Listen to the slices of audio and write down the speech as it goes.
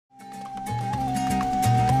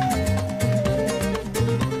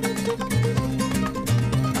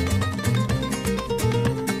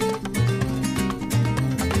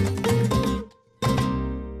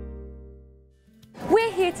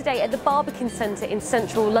at the Barbican Centre in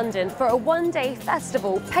central London for a one-day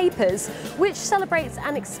festival, Papers, which celebrates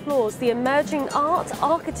and explores the emerging art,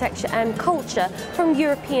 architecture and culture from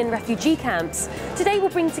European refugee camps. Today we'll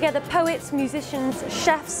bring together poets, musicians,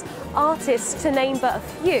 chefs, artists, to name but a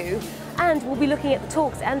few, and we'll be looking at the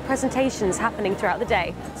talks and presentations happening throughout the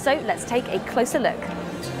day. So let's take a closer look.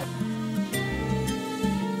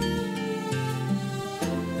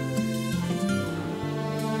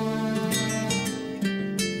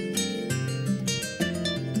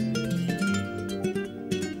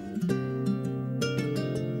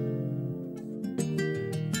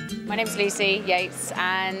 My name's Lucy Yates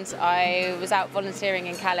and I was out volunteering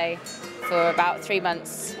in Calais for about 3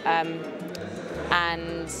 months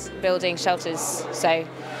and building shelters. So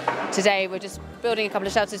today we're just building a couple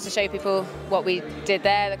of shelters to show people what we did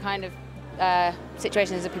there, the kind of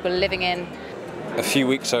situations that people are living in. A few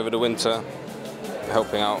weeks over the winter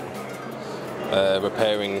helping out,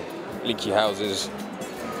 repairing leaky houses,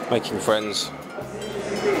 making friends,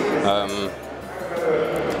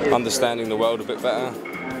 understanding the world a bit better.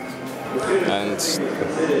 And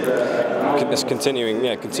it's continuing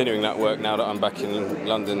that work now that I'm back in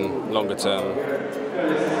London longer term.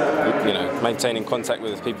 You know, maintaining contact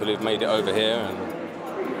with people who've made it over here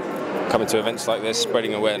and coming to events like this,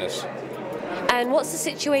 spreading awareness. And what's the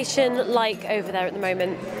situation like over there at the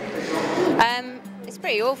moment? It's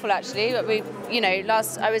pretty awful actually. But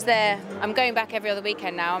I was there. I'm going back every other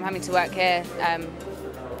weekend now. I'm having to work here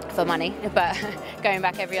for money, but going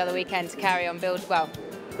back every other weekend to carry on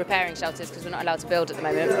repairing shelters because we're not allowed to build at the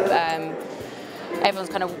moment. Everyone's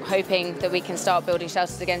kind of hoping that we can start building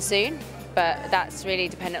shelters again soon, but that's really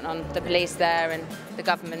dependent on the police there and the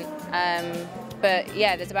government. But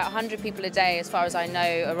yeah, there's about 100 people a day as far as I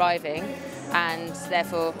know arriving, and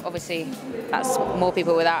therefore obviously that's more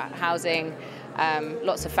people without housing,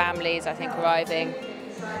 lots of families I think arriving,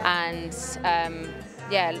 and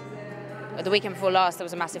yeah, the weekend before last there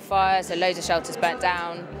was a massive fire, so loads of shelters burnt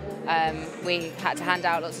down. We had to hand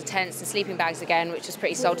out lots of tents and sleeping bags again, which was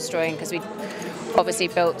pretty soul-destroying because we obviously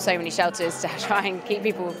built so many shelters to try and keep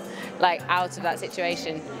people out of that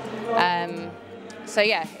situation. So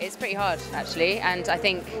yeah, it's pretty hard actually, and I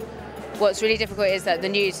think what's really difficult is that the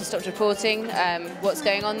news has stopped reporting what's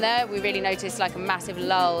going on there. We really noticed a massive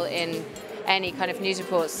lull in any kind of news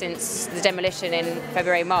reports since the demolition in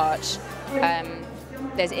February, March.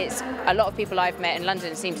 It's a lot of people I've met in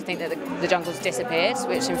London seem to think that the jungle's disappeared,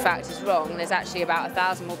 which in fact is wrong. There's actually about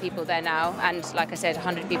 1,000 more people there now, and like I said,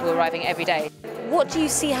 100 people arriving every day. What do you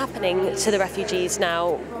see happening to the refugees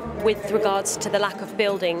now with regards to the lack of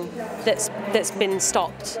building that's been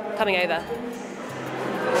stopped coming over?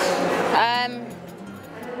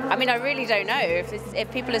 I mean, I really don't know.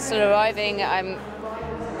 If people are still arriving,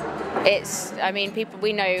 people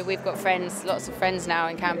we know, we've got friends, lots of friends now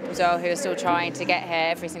in camp as well, who are still trying to get here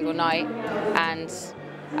every single night. And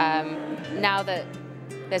now that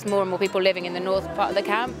there's more and more people living in the north part of the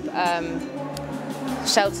camp,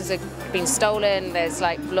 shelters have been stolen. There's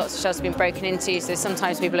lots of shelters been broken into. So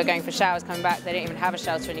sometimes people are going for showers, coming back, they don't even have a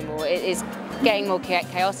shelter anymore. It is getting more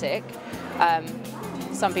chaotic.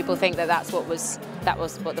 Some people think that was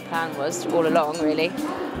what the plan was all along, really.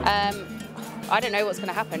 I don't know what's going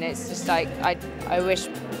to happen. It's just I wish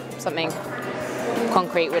something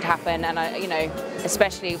concrete would happen, and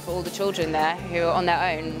especially for all the children there who are on their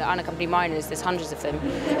own, the unaccompanied minors. There's hundreds of them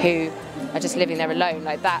who are just living there alone.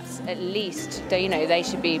 That's at least they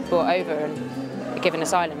should be brought over and given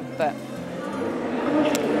asylum. But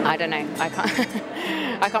I don't know. I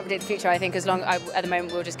can't predict the future. I think at the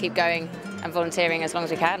moment we'll just keep going and volunteering as long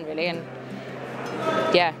as we can, really, and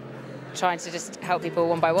yeah, trying to just help people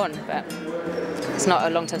one by one, but it's not a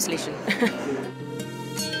long-term solution.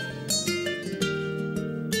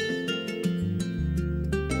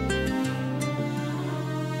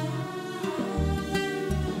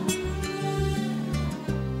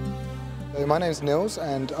 My name's Nils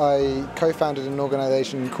and I co-founded an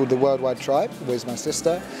organisation called the Worldwide Tribe with my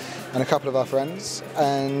sister and a couple of our friends,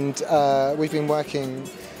 and we've been working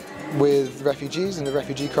with refugees and the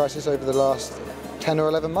refugee crisis over the last 10 or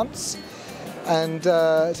 11 months. And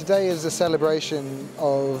today is a celebration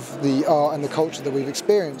of the art and the culture that we've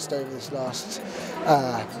experienced over this last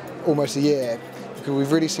almost a year, because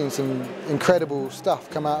we've really seen some incredible stuff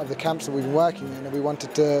come out of the camps that we've been working in, and we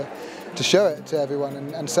wanted to show it to everyone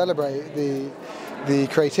and celebrate the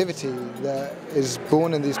creativity that is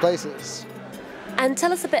born in these places. And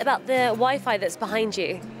tell us a bit about the Wi-Fi that's behind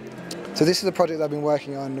you. So this is a project I've been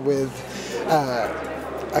working on with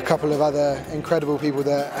a couple of other incredible people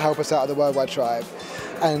that help us out at the Worldwide Tribe.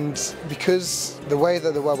 And because the way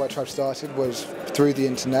that the Worldwide Tribe started was through the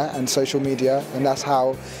internet and social media, and that's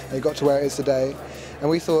how it got to where it is today. And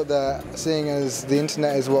we thought that seeing as the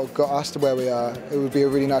internet is what got us to where we are, it would be a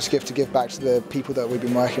really nice gift to give back to the people that we've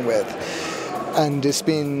been working with. And it's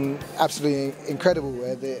been absolutely incredible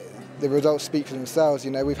where the results speak for themselves.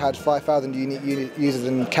 You know, we've had 5,000 unique users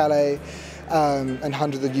in Calais, and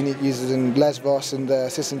hundreds of unique users in Lesbos, and the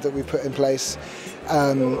systems that we put in place.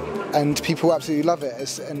 And people absolutely love it.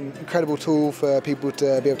 It's an incredible tool for people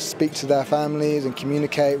to be able to speak to their families and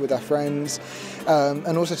communicate with their friends,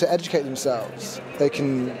 and also to educate themselves. They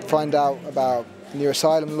can find out about new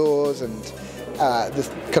asylum laws and the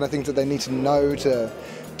kind of things that they need to know to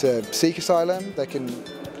seek asylum. They can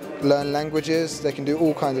learn languages, they can do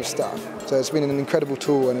all kinds of stuff. So it's been an incredible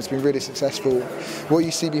tool and it's been really successful. What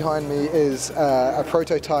you see behind me is a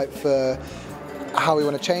prototype for how we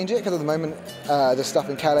want to change it, because at the moment the stuff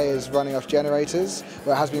in Calais is running off generators,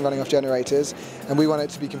 or it has been running off generators, and we want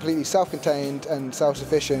it to be completely self-contained and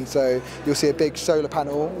self-sufficient. So you'll see a big solar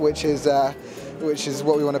panel, which is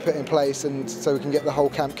what we want to put in place, and so we can get the whole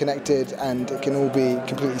camp connected and it can all be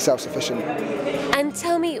completely self-sufficient. And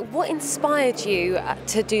tell me, what inspired you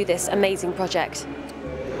to do this amazing project?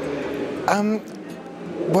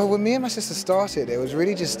 Well, when me and my sister started, it was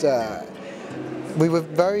really just we were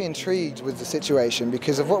very intrigued with the situation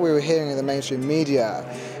because of what we were hearing in the mainstream media.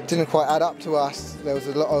 It didn't quite add up to us. There was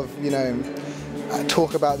a lot of,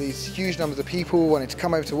 talk about these huge numbers of people wanting to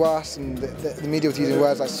come over to us, and the media was using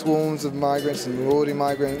words like swarms of migrants and marauding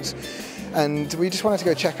migrants. And we just wanted to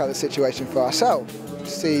go check out the situation for ourselves,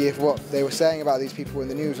 see if what they were saying about these people in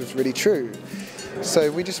the news was really true.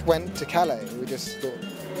 So we just went to Calais. We just thought,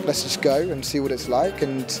 let's just go and see what it's like.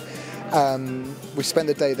 And we spent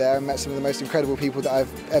the day there and met some of the most incredible people that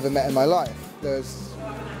I've ever met in my life. There's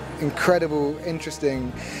incredible,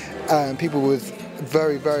 interesting people with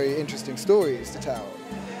very, very interesting stories to tell.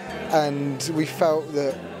 And we felt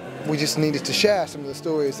that we just needed to share some of the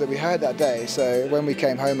stories that we heard that day. So when we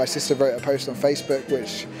came home, my sister wrote a post on Facebook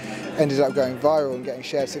which ended up going viral and getting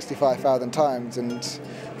shared 65,000 times. And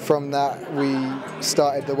from that, we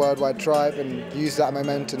started the Worldwide Tribe and used that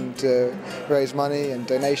momentum to raise money and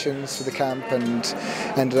donations for the camp, and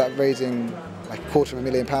ended up raising like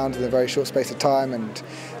 £250,000 in a very short space of time, and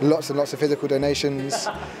lots of physical donations.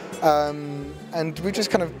 And we just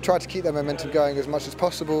kind of tried to keep that momentum going as much as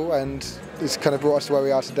possible, and it's kind of brought us to where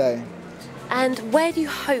we are today. And where do you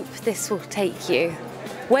hope this will take you?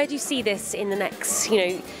 Where do you see this in the next,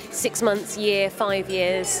 6 months, year, 5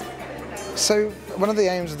 years? So one of the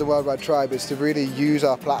aims of the Worldwide Tribe is to really use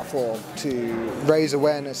our platform to raise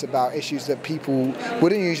awareness about issues that people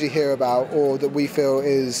wouldn't usually hear about, or that we feel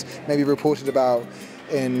is maybe reported about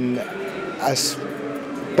in a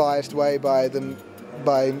biased way by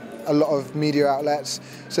a lot of media outlets.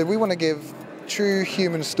 So we want to give true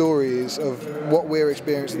human stories of what we're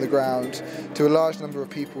experiencing on the ground to a large number of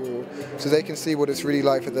people, so they can see what it's really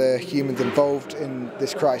like for the humans involved in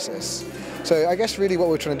this crisis. So I guess really what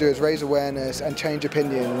we're trying to do is raise awareness and change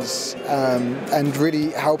opinions, and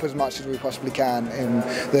really help as much as we possibly can in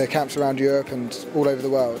the camps around Europe and all over the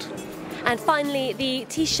world. And finally, the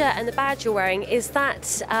T-shirt and the badge you're wearing, is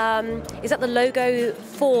that the logo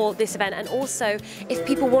for this event? And also, if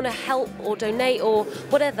people want to help or donate or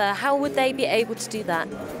whatever, how would they be able to do that?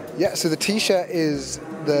 Yeah, so the T-shirt is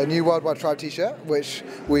the new Worldwide Tribe T-shirt, which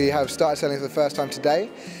we have started selling for the first time today.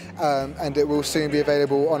 And it will soon be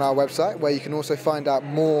available on our website, where you can also find out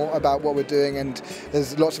more about what we're doing, and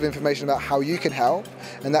there's lots of information about how you can help,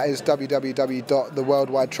 and that is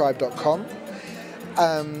www.theworldwidetribe.com.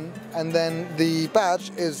 And then the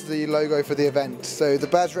badge is the logo for the event. So the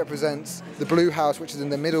badge represents the blue house, which is in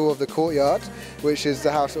the middle of the courtyard, which is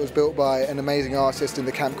the house that was built by an amazing artist in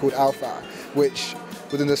the camp called Alpha, which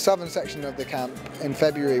was in the southern section of the camp in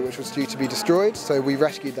February, which was due to be destroyed. So we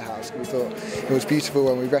rescued the house. We thought it was beautiful,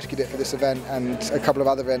 and we rescued it for this event and a couple of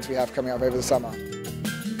other events we have coming up over the summer.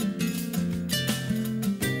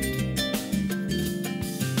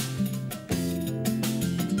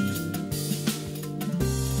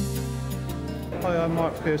 Hi, I'm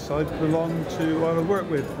Mark Pearce. I work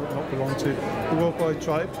with the Worldwide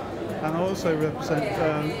Tribe, and I also represent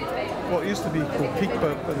what used to be called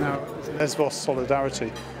PICBA, but now Lesbos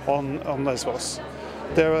Solidarity on Lesbos.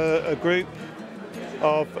 They're a group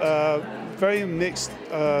of very mixed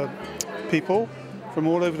people from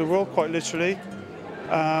all over the world, quite literally,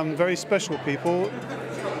 very special people.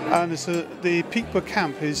 And the PICBA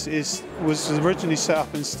camp was originally set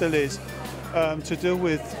up, and still is, to deal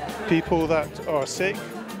with people that are sick,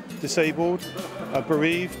 disabled,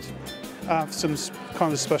 bereaved, have some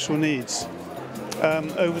kind of special needs.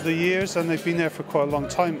 over the years, and they've been there for quite a long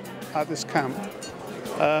time at this camp.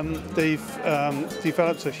 They've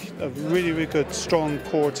developed a really, really good, strong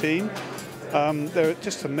core team. They're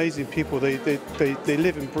just amazing people. They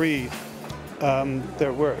live and breathe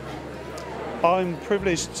their work. I'm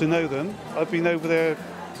privileged to know them. I've been over there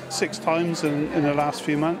 6 times in the last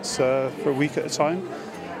few months for a week at a time,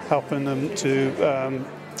 helping them to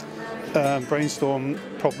brainstorm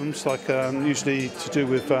problems like usually to do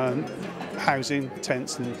with housing,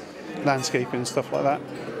 tents and landscaping and stuff like that,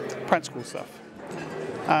 practical stuff.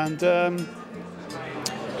 And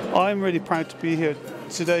I'm really proud to be here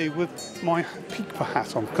today with my Pikpa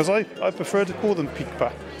hat on, because I prefer to call them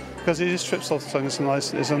Pikpa, because it just trips off the tongue. It's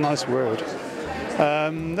a nice word.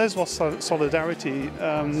 There's what solidarity.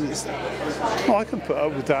 Well, I can put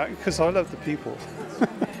up with that because I love the people.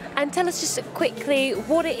 And tell us just quickly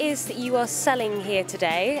what it is that you are selling here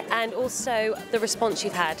today, and also the response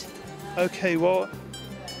you've had. Okay, well,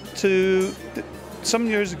 some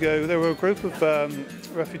years ago there were a group of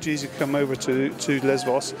refugees who come over to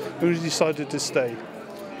Lesbos who decided to stay.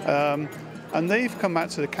 And they've come back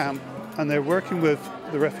to the camp and they're working with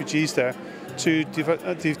the refugees there to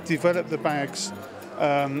develop the bags.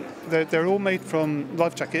 They're all made from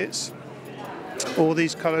life jackets. All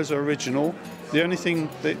these colours are original. The only thing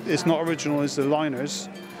that is not original is the liners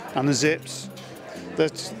and the zips. They're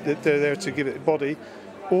there to give it body.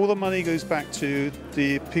 All the money goes back to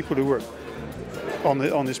the people who work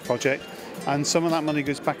on this project, and some of that money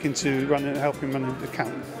goes back into helping run the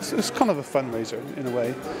camp. So it's kind of a fundraiser in a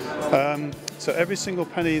way. So every single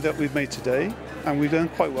penny that we've made today, and we've done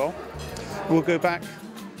quite well, will go back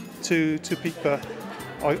to Pikpa.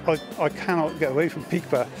 I cannot get away from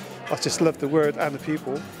Pikpa. I just love the word and the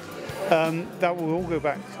people. That will all go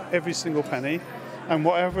back, every single penny, and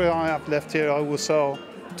whatever I have left here I will sell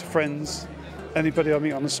to friends, anybody I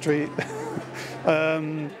meet on the street,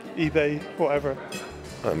 eBay, whatever.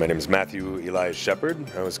 My name is Matthew Elias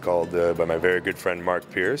Shepard. I was called by my very good friend Mark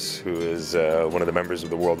Pierce, who is one of the members of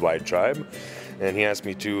the Worldwide Tribe, and he asked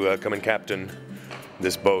me to come and captain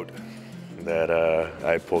this boat that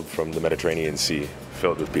I pulled from the Mediterranean Sea,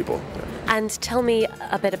 filled with people. And tell me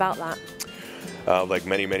a bit about that. Like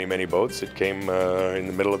many boats, it came in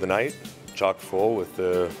the middle of the night, chock full with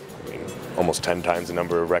almost 10 times the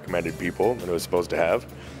number of recommended people that it was supposed to have.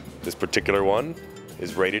 This particular one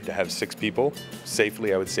is rated to have 6 people.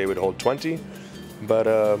 Safely, I would say it would hold 20,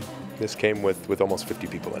 but this came with almost 50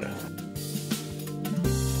 people in it.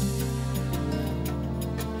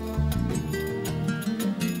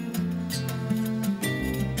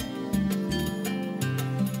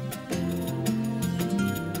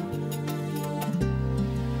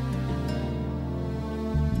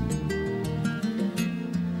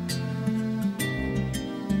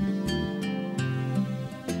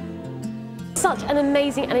 Such an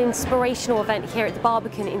amazing and inspirational event here at the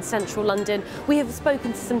Barbican in central London. We have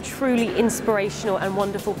spoken to some truly inspirational and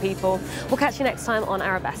wonderful people. We'll catch you next time on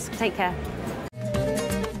Arabesque. Take care.